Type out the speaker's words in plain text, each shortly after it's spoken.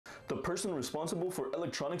The person responsible for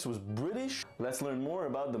electronics was British? Let's learn more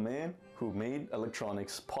about the man who made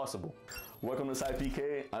electronics possible. Welcome to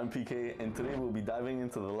SciPK, I'm PK, and today we'll be diving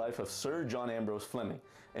into the life of Sir John Ambrose Fleming,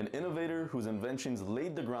 an innovator whose inventions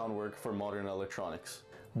laid the groundwork for modern electronics.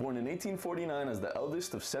 Born in 1849 as the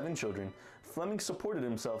eldest of 7 children, Fleming supported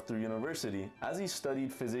himself through university as he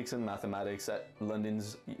studied physics and mathematics at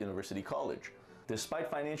London's University College. Despite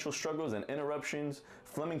financial struggles and interruptions,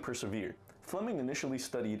 Fleming persevered. Fleming initially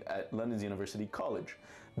studied at London's University College,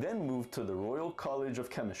 then moved to the Royal College of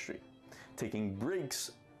Chemistry, taking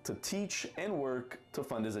breaks to teach and work to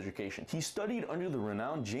fund his education. He studied under the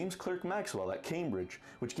renowned James Clerk Maxwell at Cambridge,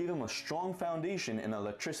 which gave him a strong foundation in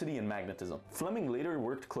electricity and magnetism. Fleming later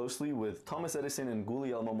worked closely with Thomas Edison and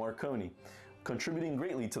Guglielmo Marconi, contributing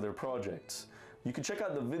greatly to their projects. You can check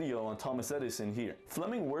out the video on Thomas Edison here.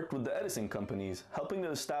 Fleming worked with the Edison companies, helping to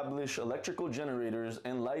establish electrical generators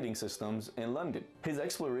and lighting systems in London. His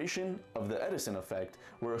exploration of the Edison effect,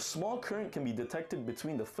 where a small current can be detected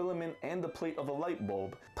between the filament and the plate of a light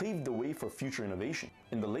bulb, paved the way for future innovation.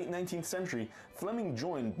 In the late 19th century, Fleming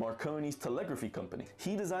joined Marconi's telegraphy company.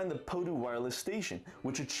 He designed the Podu wireless station,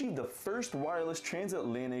 which achieved the first wireless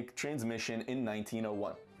transatlantic transmission in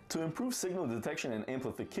 1901. To improve signal detection and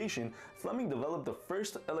amplification, Fleming developed the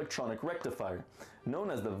first electronic rectifier,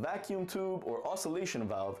 known as the vacuum tube or oscillation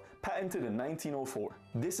valve, patented in 1904.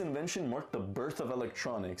 This invention marked the birth of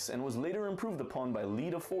electronics and was later improved upon by Lee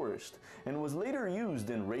de Forest, and was later used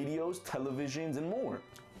in radios, televisions, and more,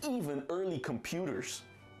 even early computers.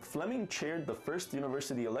 Fleming chaired the first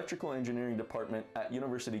university electrical engineering department at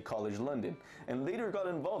University College London, and later got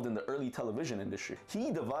involved in the early television industry.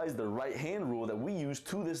 He devised the right-hand rule that we use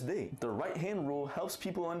to this day. The right-hand rule helps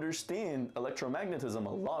people understand electromagnetism a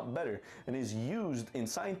lot better and is used in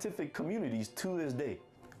scientific communities to this day.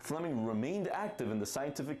 Fleming remained active in the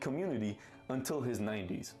scientific community until his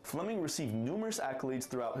 90s. Fleming received numerous accolades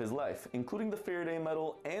throughout his life, including the Faraday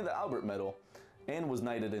Medal and the Albert Medal, and was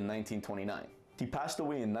knighted in 1929. He passed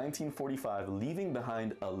away in 1945, leaving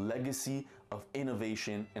behind a legacy of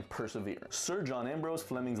innovation and perseverance. Sir John Ambrose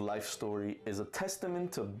Fleming's life story is a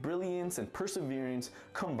testament to brilliance and perseverance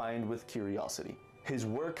combined with curiosity. His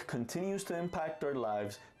work continues to impact our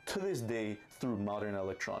lives to this day through modern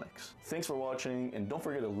electronics. Thanks for watching, and don't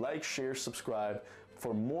forget to like, share, subscribe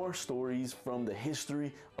for more stories from the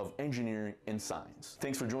history of engineering and science.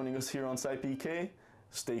 Thanks for joining us here on SciPK.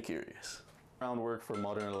 Stay curious. Groundwork for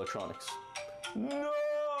modern electronics. No,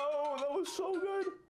 that was so good.